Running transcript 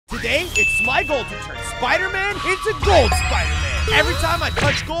Today, it's my goal to turn Spider-Man into Gold Spider-Man. Every time I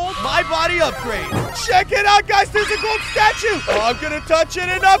touch gold, my body upgrades. Check it out, guys. There's a gold statue. Oh, I'm going to touch it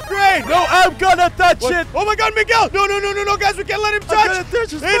and upgrade. No, I'm going to touch it. Oh, my God, Miguel. No, guys. We can't let him touch. I'm going to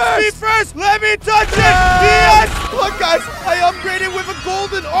touch it It's me first. Let me touch it. Yes. Look, guys. I upgraded with a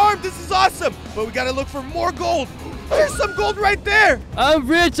golden arm. This is awesome. But we got to look for more gold. There's some gold right there. I'm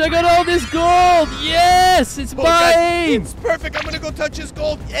rich. I got all this gold. Yes, it's mine. Guys, it's perfect. I'm going to go touch his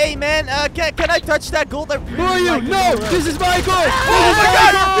gold. Hey, man, can I touch that gold? I really Who are you? No, this is my gold. Oh, my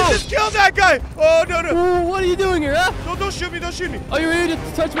God. You just killed that guy. Oh, no. What are you doing here, huh? Don't shoot me. Don't shoot me. Are you ready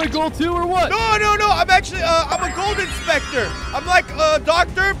to touch my gold too, or what? No. I'm actually, I'm a gold inspector. I'm like a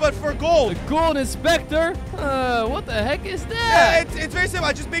doctor, but for gold. A gold inspector? What the heck is that? Yeah, it's very simple.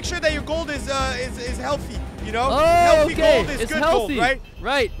 I just make sure that your gold is healthy. You know, healthy gold is it's good healthy. gold,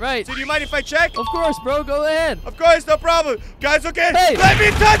 right? Right. So do you mind if I check? Of course, bro. Go ahead. Of course, no problem. Guys, okay. Hey. Let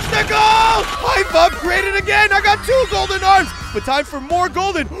me touch the gold. I've upgraded again. I got 2 golden arms. But time for more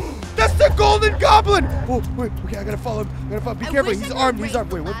golden. That's the golden goblin. Oh, wait. Okay, I gotta follow him. Be careful. He's armed. Wait,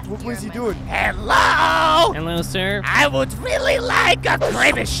 what is he doing? Hello! Hello, sir. I would really like a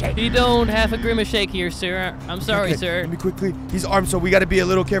grimace shake. You don't have a grimace shake here, sir. I'm sorry, sir. Let me quickly. He's armed, so we gotta be a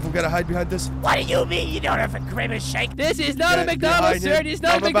little careful. We gotta hide behind this. What do you mean you don't have a grimace shake? This is not a McDonald's, sir. This is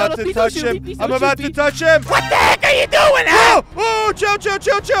not a I'm about McDonald's. to touch him. I'm about to touch him. What the heck are you doing, huh? Oh, chill.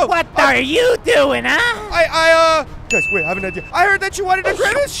 What are you doing, huh? Guys, wait, I have an idea. I heard that you wanted a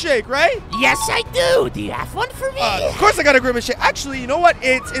grimace shake, right? Yes, I do. Do you have one for me? Of course I got a grimace shake. Actually, you know what?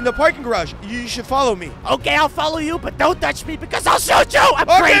 It's in the parking garage. You should follow me. Okay, I'll follow you, but don't touch me because I'll shoot you. I'm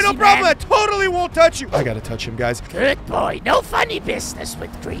crazy, Okay, no problem. man. I totally won't touch you. I gotta touch him, guys. Good boy. No funny business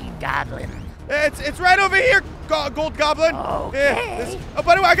with Green Goblin. It's right over here, Gold Goblin. Okay.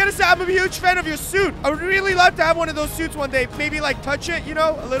 By the way, I gotta say, I'm a huge fan of your suit. I would really love to have one of those suits one day. Maybe, like, touch it, you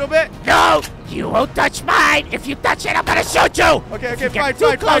know, a little bit. No, you won't touch mine. If you touch it, I'm gonna shoot you. Okay, if you fine, get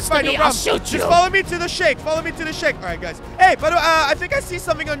too close to me, no I'll problem. shoot you. Just follow me to the shake. All right, guys. Hey, by the way, I think I see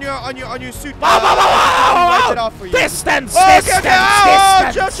something on your suit. Whoa. Wipe it off for you. Distance.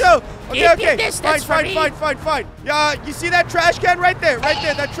 Chill. Okay. Distance Fine. Yeah, you see that trash can right there?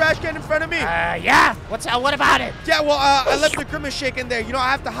 That trash can in front of me. Yeah. What about it? Yeah, well, I left the grimace shake in there. You know,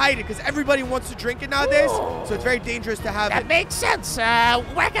 I have to hide it because everybody wants to drink it nowadays. Ooh. So it's very dangerous to have That it. makes sense.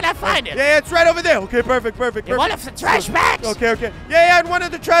 Where can I find it? Yeah, it's right over there. Okay, perfect. In one of the trash bags? Okay. Yeah, in one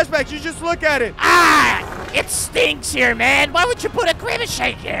of the trash bags. You just look at it. It stinks here, man. Why would you put a grimace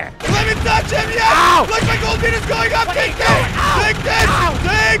shake here? Let me touch him, yes! Ow! Look, my gold meter's going up! What are Take you this! doing? Ow! Take this! Ow!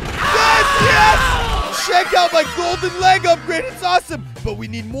 Take this! Yes! Check out my golden leg upgrade. It's awesome. But we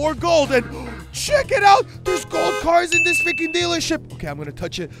need more gold. And check it out. There's gold cars in this freaking dealership. Okay, I'm going to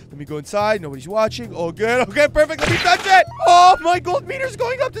touch it. Let me go inside. Nobody's watching. Oh, good. Okay, perfect. Let me touch it. Oh, my gold meter's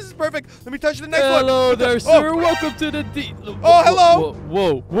going up. This is perfect. Let me touch the next one. Hello there, sir. Welcome to the Oh, hello.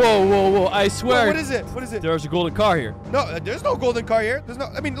 Whoa. I swear. What is it? There's a golden car here. No, there's no golden car here.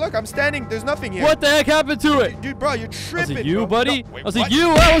 I mean, look, I'm standing. There's nothing here. What the heck happened to it? Dude, bro, you're tripping. Was it you, buddy? No, wait, Was it what? you?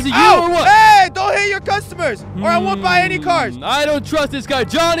 Was it you Ow! or what? Hey, don't hit your customers, or I won't buy any cars. I don't trust this guy.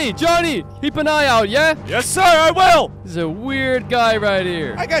 Johnny, keep an eye out, yeah? Yes, sir, I will. This is a weird guy right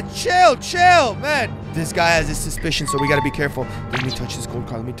here. I got chill, man. This guy has his suspicion, so we gotta be careful. Let me touch this gold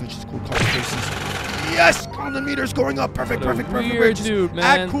car. Yes, golden meter's going up. Perfect. Weird dude,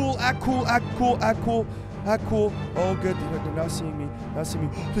 man. Act cool. Oh, good. They're not seeing me.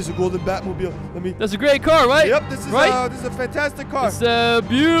 There's a golden Batmobile. That's a great car, right? Yep, this is a fantastic car. It's a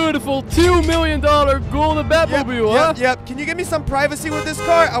beautiful $2 million golden Batmobile, huh? Yep. Can you give me some privacy with this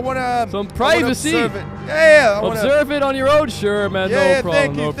car? I wanna some privacy. I wanna observe it. Yeah. Observe it on your own, sure, man. Yeah, no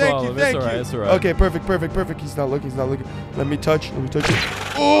thank problem. you. It's all right. Okay, perfect. He's not looking. Let me touch it.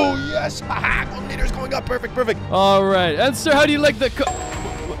 Oh yes! Haha! Gold meter's going up. Perfect. All right, and sir, how do you like the car?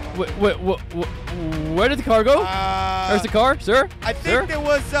 Wait, where did the car go? There's the car, sir? I think there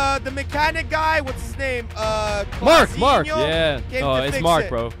was the mechanic guy. What's his name? Mark. Yeah. It's Mark,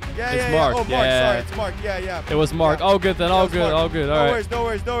 bro. Yeah. It's Mark. Oh, Mark. Sorry, it's Mark. Yeah. It was Mark. Yeah. All good then. All good. All right. No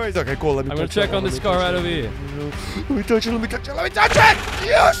worries. Okay, cool. I'm gonna check on this car right over here. Let me touch it.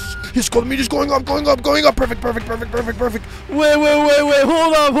 Yes. His gold meter's going up. Perfect. Wait.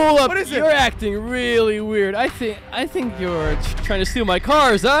 Hold up. What is it? You're acting really weird. I think you're trying to steal my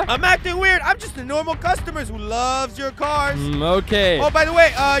cars, huh? I'm acting weird. I'm just the normal customers who loves your cars. Okay. Oh, by the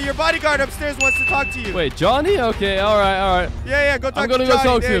way, your bodyguard upstairs wants to talk to you. Wait, Johnny? Okay, all right. Yeah, go talk I'm to gonna Johnny. go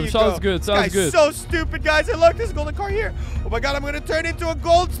talk There to him. you Sounds go. good. Sounds This good. guy's so stupid, guys. Hey, look, there's a golden car here. Oh my God, I'm gonna turn into a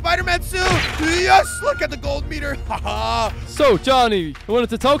gold Spider-Man suit. Yes, look at the gold meter. Haha. So, Johnny, you wanted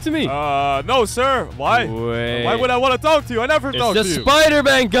to talk to me? No, sir. Why? Wait. Why would I want to talk to you? I never talk to It's the you.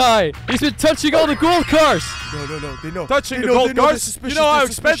 Spider-Man guy. He's been touching all the gold cars. No, they know. Touching They the know, gold they know, they're cars? You suspicious, know how they're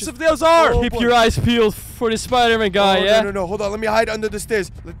expensive suspicious. those are. Oh, Keep boy. your eyes peeled for the Spider-Man guy, Oh, yeah? No. Hold on. Let me hide under the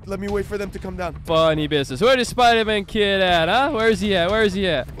stairs. Let me wait for them to come down. Funny business. Where's the Spider-Man kid at, huh? Where's he at?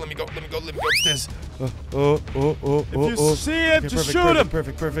 Let me go upstairs. If you see him, just shoot him.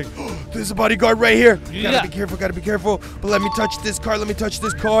 Perfect. There's a bodyguard right here. Yeah. Gotta be careful. But let me touch this car.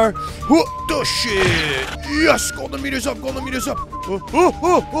 Whoa, the shit. Yes, golden meters up. Oh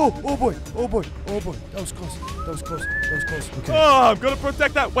boy. That was close. Okay. Oh, I'm gonna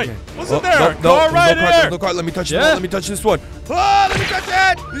protect that. Wait, what's in there? No, Car right here. no car. Let me touch this Yeah? one. Let me touch this one. Oh, let me touch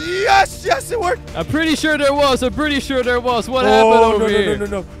it. Yes, it worked. I'm pretty sure there was. What happened over here?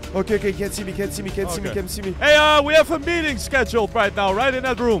 No. Okay. Can't see me. Hey, we have a meeting scheduled right now, right in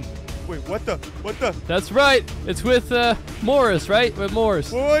that room. Wait, what the? That's right. It's with Morris, right? With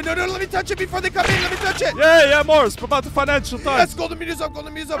Morris. Oh, no, let me touch it before they come in. Let me touch it. Yeah, Morris, about the financial Yes, times. golden meters up.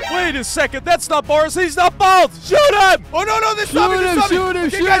 Wait a second, that's not Morris. He's not bald. Shoot him! Oh, no, they stop me. Shoot him,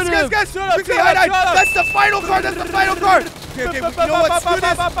 Okay, shoot guys, him. quickly hide. That's the final car. Okay, you know what? Screw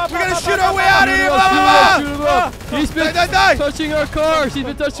this. We're going to shoot our way out of here. Shoot him up. He's been Die. touching our cars. He's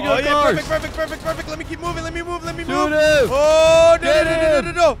been touching Oh, our yeah, cars. perfect. Let me keep moving. Shoot him. Oh, Get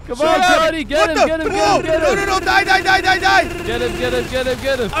no. Come Shoot on, him. Johnny. Get him. No. Die. Get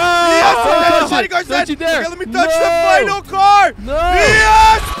him. Yes, touch it. bodyguard's Don't dead. you dare. Okay, let me touch No. the final car. No.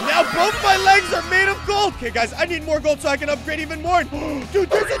 Yes! Now both my legs are made of gold. Okay, guys, I need more gold so I can upgrade even more. Dude,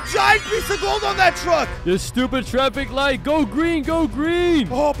 there's a giant piece of gold on that truck. You stupid traffic light. Go green.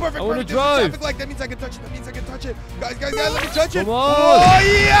 Oh, perfect. I wanna There's a drive. traffic light. That means I can touch it. Guys, let me touch it. Come on. Oh,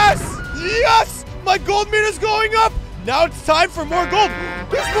 yes! My gold meter's going up. Now it's time for more gold.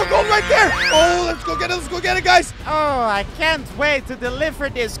 There's more gold right there. Oh, let's go get it, guys. Oh, I can't wait to deliver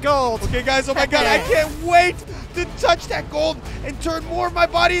this gold. Okay, guys, oh my God, I can't wait to touch that gold and turn more of my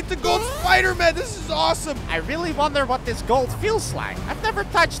body into gold Spider-Man. This is awesome. I really wonder what this gold feels like. I've never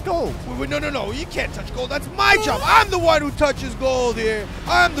touched gold. Wait, no, you can't touch gold. That's my job. I'm the one who touches gold here.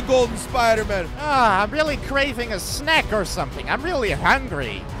 I'm the golden Spider-Man. I'm really craving a snack or something. I'm really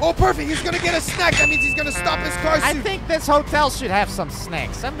hungry. Oh, perfect. He's going to get a snack. That means he's going to stop his car I soon. think this hotel should have some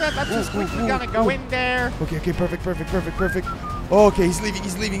snacks. I'm just quickly gonna go in there. Okay, perfect. Okay, he's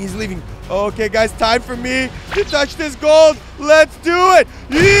leaving. Okay, guys, time for me to touch this gold. Let's do it.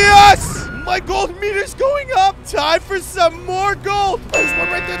 Yes! My gold meter's going up. Time for some more gold.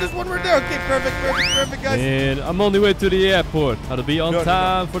 There's one right there. Okay, perfect, guys. And I'm on the way to the airport. I'll be on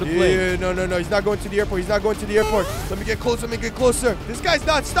time for the plane. No. He's not going to the airport. Let me get closer. This guy's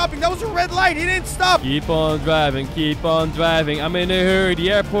not stopping. That was a red light. He didn't stop. Keep on driving. I'm in a hurry.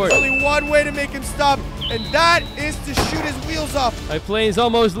 The airport. There's only one way to make him stop, and that is to shoot his wheels off. My plane's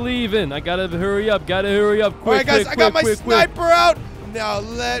almost leaving. I gotta hurry up. Quick, All right, guys, I got my sniper out. Now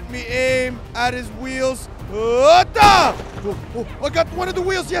let me aim at his wheels. I got one of the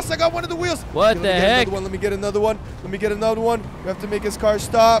wheels. Yes, I got one of the wheels. What the heck? Let me get another one. We have to make his car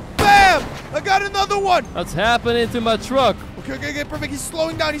stop. Bam! I got another one. What's happening to my truck? Okay, perfect. He's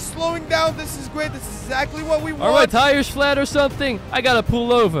slowing down. This is great. This is exactly what we want. Are my tires flat or something? I gotta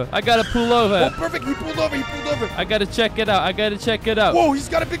pull over. Oh, perfect. He pulled over. I gotta check it out. Whoa, he's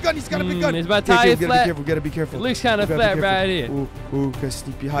got a big gun. Is my tire flat? We gotta be careful. It looks kind of flat right here. Gotta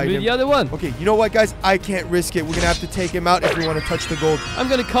sneak behind Maybe him. the other one. Okay, you know what, guys? I can't risk it. We're gonna have to take him out if we want to touch the gold. I'm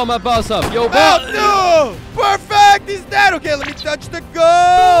gonna call my boss up. Yo, boss. Oh, no! Perfect! He's dead! Okay, let me touch the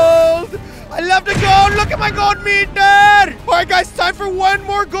gold! I love the gold! Look at my gold meter! Alright, guys, time for one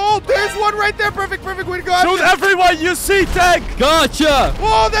more gold! There's one right there! Perfect! Way to go! Shoot everyone you see, tank! Gotcha!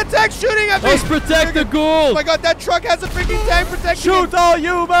 Oh, that tank's shooting at me! Must protect the Oh gold! my God, that truck has a freaking tank protecting Shoot him. all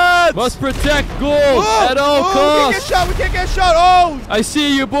humans! Must protect gold at all costs! We can't get shot! Oh! I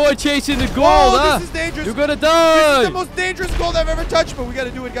see you, boy, chasing the gold, Oh, huh? this is dangerous! You're gonna This die! is the most dangerous gold I've ever touched, but we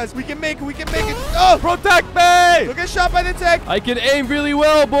gotta do it, guys. We can make it! Oh! Protect me! Don't get shot by the tank! I can aim really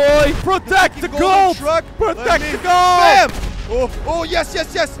well, boy! Protect the Golden gold! Truck. Protect the gold! Bam! Oh, yes!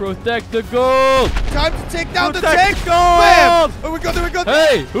 Protect the gold! Time to take down the Protect tank! the gold! Bam! There we go!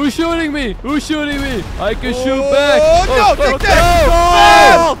 Hey, who's shooting me? I can shoot Oh, back! no, take protect that! the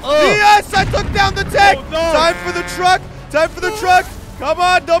Bam! gold! Yes, I took down the tank! Oh, no. Time for the truck! Come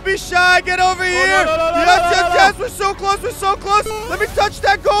on, don't be shy, get over here! no, Yes, we're so close! Let me touch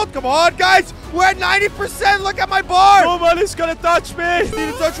that gold! Come on, guys! We're at 90%. Look at my bar. Nobody's gonna touch me. Need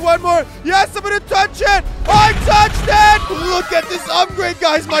to touch one more. Yes, I'm gonna touch it. I touched it. Look at this upgrade,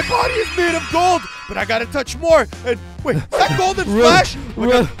 guys. My body is made of gold, but I gotta touch more. And wait, is that golden flash?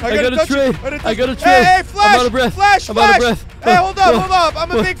 I got a tray. I got a tray. Hey, Flash! I'm out of breath. Flash! I'm out of breath. Hey, hold up.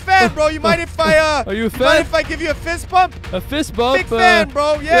 I'm a big fan, bro. You mind if I Are you a mind fan? if I give you a fist bump? A fist bump? Big fan,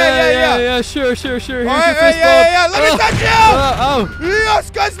 bro. Yeah. Sure. Here's your fist Yeah. bump. Let me touch you. Ow.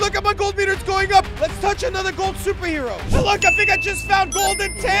 Yes, guys, look at my gold meter. It's going up. Let's touch another gold superhero. Hey, look, I think I just found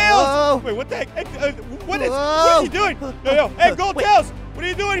golden tails. Whoa. Wait, what the heck? What are you doing? Yo. Hey, gold tails. What are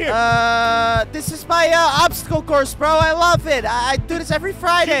you doing here? This is my obstacle course, bro. I love it. I do this every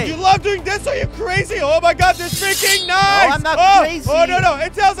Friday. You love doing this? Are you crazy? Oh my God, this is freaking nice. No, I'm not crazy. Oh, no. Hey,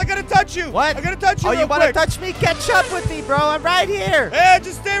 Tails, I gotta touch you. What? I gotta touch you. Oh, you real want to quick. touch me? Catch up with me, bro. I'm right here. Hey,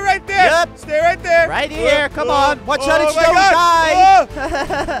 just stay right there. Yep. Stay right there. Right here. Come on. Watch out, it's my don't God.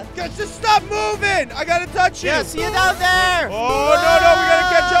 die. Guys, just stop moving. I gotta touch you. Yeah, see you down there. Oh, no. We gotta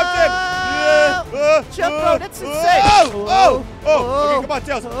catch up to him. Jump, bro. That's insane. Okay, come on,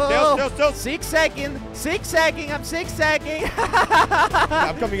 Tails. Tails. Zigzagging. I'm zigzagging.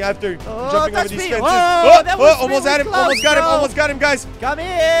 I'm coming after. Jumping over touch these me. fences. Whoa, that was almost really had him. close, Almost got him, guys. Come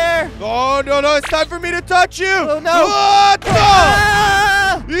here. Oh, no. It's time for me to touch you. Oh, no. What?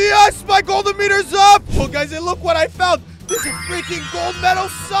 Ah! Yes, my golden meter's up. Oh, guys, and look what I found. This is freaking gold metal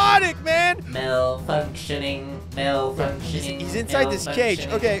Sonic, man. Malfunctioning. He's inside this cage.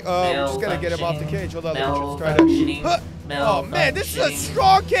 Okay, I'm just gonna get him off the cage. Hold on, let's try to. Oh man, this is a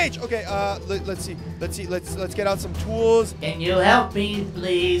strong cage. Okay, let's see. Let's get out some tools. Can you help me,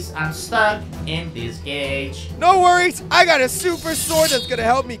 please? I'm stuck in this cage. No worries, I got a super sword that's gonna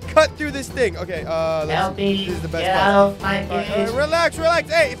help me cut through this thing. Okay, Help me. This is the best Get part. out of my cage. Relax.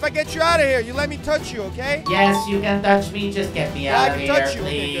 Hey, if I get you out of here, you let me touch you, okay? Yes, you can touch me. Just get me I out of can here, touch you.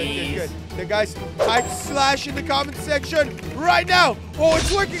 please. Good. Okay, guys, type slash in the comment section right now. Oh,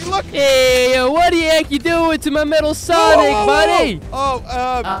 it's working. Look. Hey, what the heck you doing to my metal Sonic, buddy? Oh,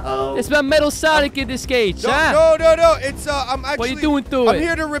 Uh-oh. It's my metal Sonic in this cage, huh? No. It's I'm actually. What are you doing to I'm it?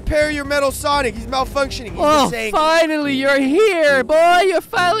 here to repair your metal Sonic. He's malfunctioning. He's Oh, insane. finally, you're here, boy. You're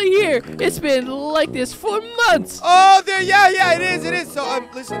finally here. It's been like this for months. Oh, there. Yeah. It is. So,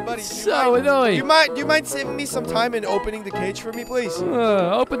 listen, buddy. So annoying. Do you mind saving me some time in opening the cage for me, please?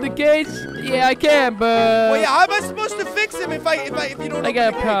 Open the gates? Yeah, I can, but Well, yeah. How am I supposed to fix him if you don't? I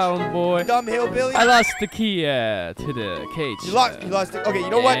got a problem, boy. Dumb hillbilly. I lost the key to the cage. You lost it. Okay, you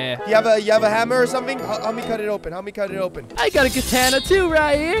know what? Yeah. You have a hammer or something? Help me cut it open. I got a katana too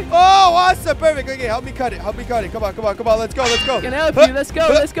right here. Oh, awesome. Perfect. Okay, help me cut it. Come on. Let's go. I can help you. Let's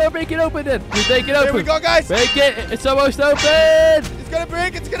go. Break it open then. You break it open. Here we go, guys. Break it. It's almost open. It's gonna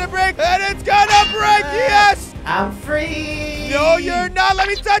break. And it's gonna break. Yes. I'm free. No, you're not. Let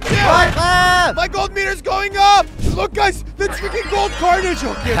me touch you. What? My gold meter's going up. Look, guys. That's freaking gold carnage.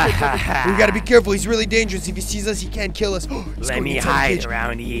 Okay. We gotta be careful. He's really dangerous. If he sees us, he can't kill us. Let me hide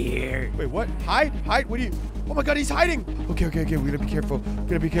around here. Wait, what? Hide? What are you? Oh my God, he's hiding. Okay. We gotta be careful.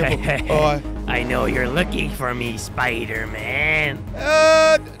 Oh, I know you're looking for me, Spider-Man.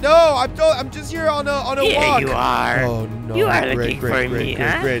 no. I'm just here on a walk. Here you are. Oh no. You are looking for me,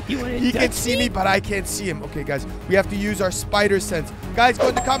 huh? Great. You wanna He can touch see me, but I can't see him. Okay, guys, we have to use our spider sense. Guys, go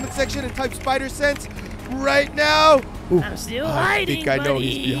in the comment section and type spider sense right now. Ooh, I'm still I hiding, think I know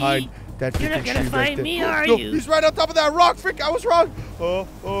he's buddy. behind that You're not freaking gonna tree right find there. me, are No, you? he's right on top of that rock. Frick, I was wrong. Oh,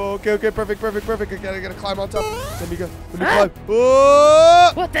 okay, perfect. I gotta climb on top. Let me climb.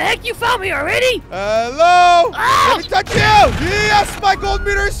 Oh! What the heck? You found me already? Hello! Ah! Let me touch you! Yes, my gold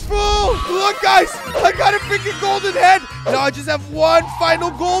meter is full! Look, guys! I got a freaking golden head! Now I just have one final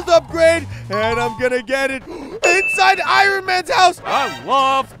gold upgrade, and I'm gonna get it inside Iron Man's house! I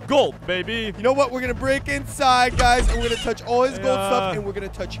love gold, baby. You know what? We're gonna break inside, guys, and we're gonna touch all his gold Yeah. stuff, and we're gonna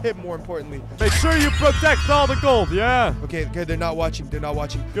touch him more importantly. Make sure you protect all the gold, yeah? Okay, they're not watching. Good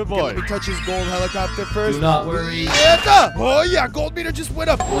Okay, boy. let me touch his gold helicopter first. Do not worry. Oh, yeah, gold meter just went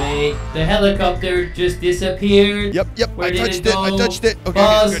up. Wait, the helicopter just disappeared. Yep, Where I did touched it it. go? I touched it. Okay,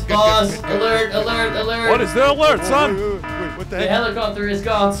 Boss, good. alert. What is the alert, son? Wait, what the The heck? helicopter is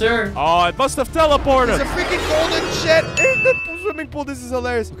gone, sir. Oh, it must have There's teleported. a freaking golden jet in the swimming pool. This is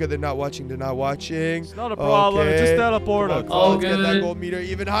hilarious. Okay, they're not watching. It's not a problem. It just teleported. Come on, let's get that gold meter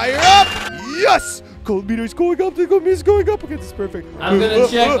even higher up. Yes! Gold meter is going up. The gold meter is going up. Okay, this is perfect. I'm gonna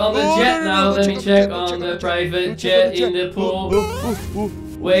check on the jet no, now. Let me check on the private jet in the pool.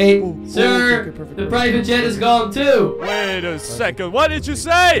 Wait, sir, perfect. the private jet is gone too. Wait a second. What did you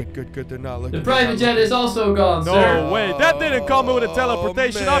say? Good. They're not looking. The private jet is also gone, No sir. way. That didn't come with a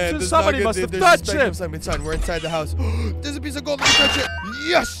teleportation man, option. this is Somebody not must good. have There's touched suspect him. of something inside. We're inside the house. There's a piece of gold. Let me touch it.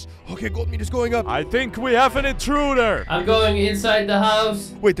 Yes! Okay, gold meter's going up. I think we have an intruder. I'm going inside the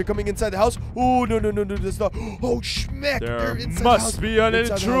house. Wait, they're coming inside the house? Oh, no, that's not. Oh, schmeck. There They're inside the must house. be an Inside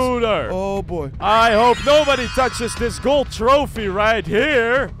the house. intruder. Oh, boy. I hope nobody touches this gold trophy right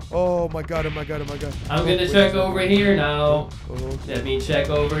here. Oh, my God. I'm gonna check over here now. Oh, Let me check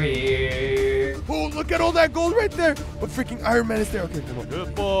over here. oh, look at all that gold right there. What freaking Iron Man is there? Okay, come on.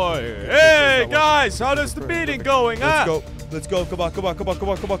 Good boy. Hey, guys, how does the meeting going, huh? Let's go. Come on.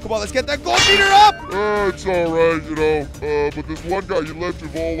 Let's get that gold meter up. It's alright, you know. But this one guy you left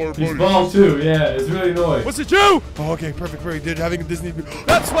with all our He's buddies. bald too, yeah, it's really annoying. Was it you? Oh, okay, perfect. They're having a Disney.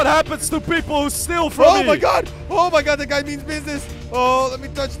 That's what happens to people who steal from me. Oh, my God. That guy means business. Oh, let me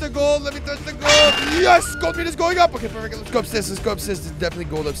touch the gold. Yes, gold meter's going up. Okay, perfect. Let's go upstairs. There's definitely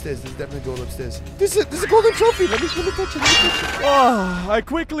gold upstairs. This is a golden trophy. Let me touch it. Oh, I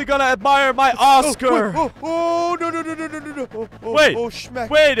quickly gonna admire my Oscar. Oh, no. Wait, Schmeck.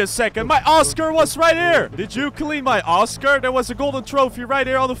 wait a second. My Oscar was right here. Did you clean my Oscar? There was a golden trophy right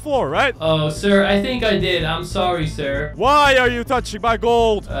here on the floor, right? Oh, sir, I think I did. I'm sorry, sir. Why are you touching my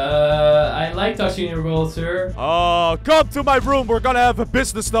gold? I like touching your gold, sir. Oh, come to my room. We're gonna have a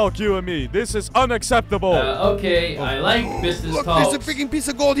business talk, you and me. This is unacceptable. Okay, I like business Look, talks. there's a freaking piece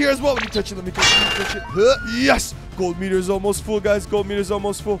of gold here as well. Let me touch it. Huh, yes! Gold meter is almost full, guys.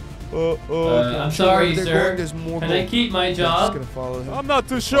 I'm sorry, sir. There's more Can gold. I keep my I'm just job? gonna follow him. I'm not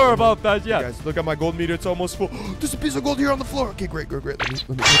too sure about that yet. Guys, look at my gold meter. It's almost full. There's a piece of gold here on the floor. Okay, great. Let me touch it.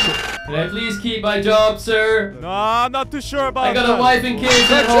 Can I please keep my job, sir? No, I'm not too sure about I that. got a wife and kids at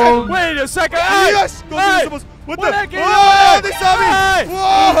That's it. home. Wait a second. Hey! Yes! Gold Hey! meter's almost. What the? heck are you Oh, doing? they saw me! Hey!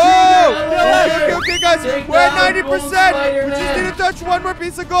 Whoa! Okay, guys. Take We're at down 90%. gold We Spider-Man. just need to touch one more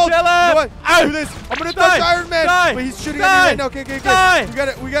piece of gold. Kill him. You know what? Ow. Do this. I'm gonna Die. touch Iron Man. Die. But he's shooting Die. at me right now. Okay. Die.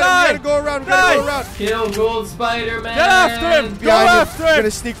 We gotta go around. Kill Gold Spider-Man. Get after him. Go Behind him. after We're him.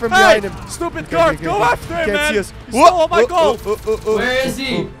 gonna sneak from behind him. Stupid Okay, guard. okay, Go okay. after him, Can't man. see us. He stole my gold. Where is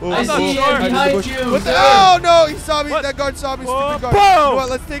he? I I'm not see sure. him behind you. What the? sir. Oh no! He saw me. What? That guard saw me. Oh, Stupid guard. boom. You know what?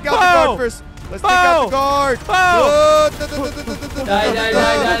 Let's take out the guard Boom. first. Let's take out the guard. Boom. Oh,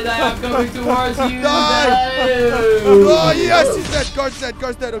 Die. I'm coming towards you. Oh yes, he's dead.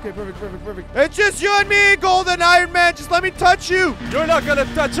 Guard's dead. Okay, perfect. It's just you and me, Golden Iron Man. Just let me touch you. You're not gonna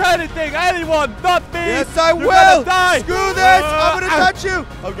touch anyone, not me. Yes, I You're will. gonna die. Screw this. I'm gonna touch you.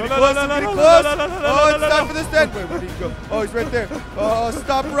 I'm getting close. Oh, it's time for this then. Wait, where did he go? Oh, he's right there. Oh,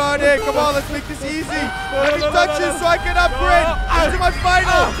 stop running. Come on, let's make this easy. Let me touch you so I can upgrade into my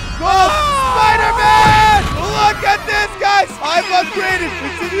final Gold Spider-Man. Look at this, guys. I've upgraded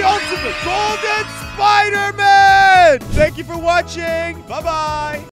into the ultimate Golden Spider-Man. Thank you for watching. Bye-bye.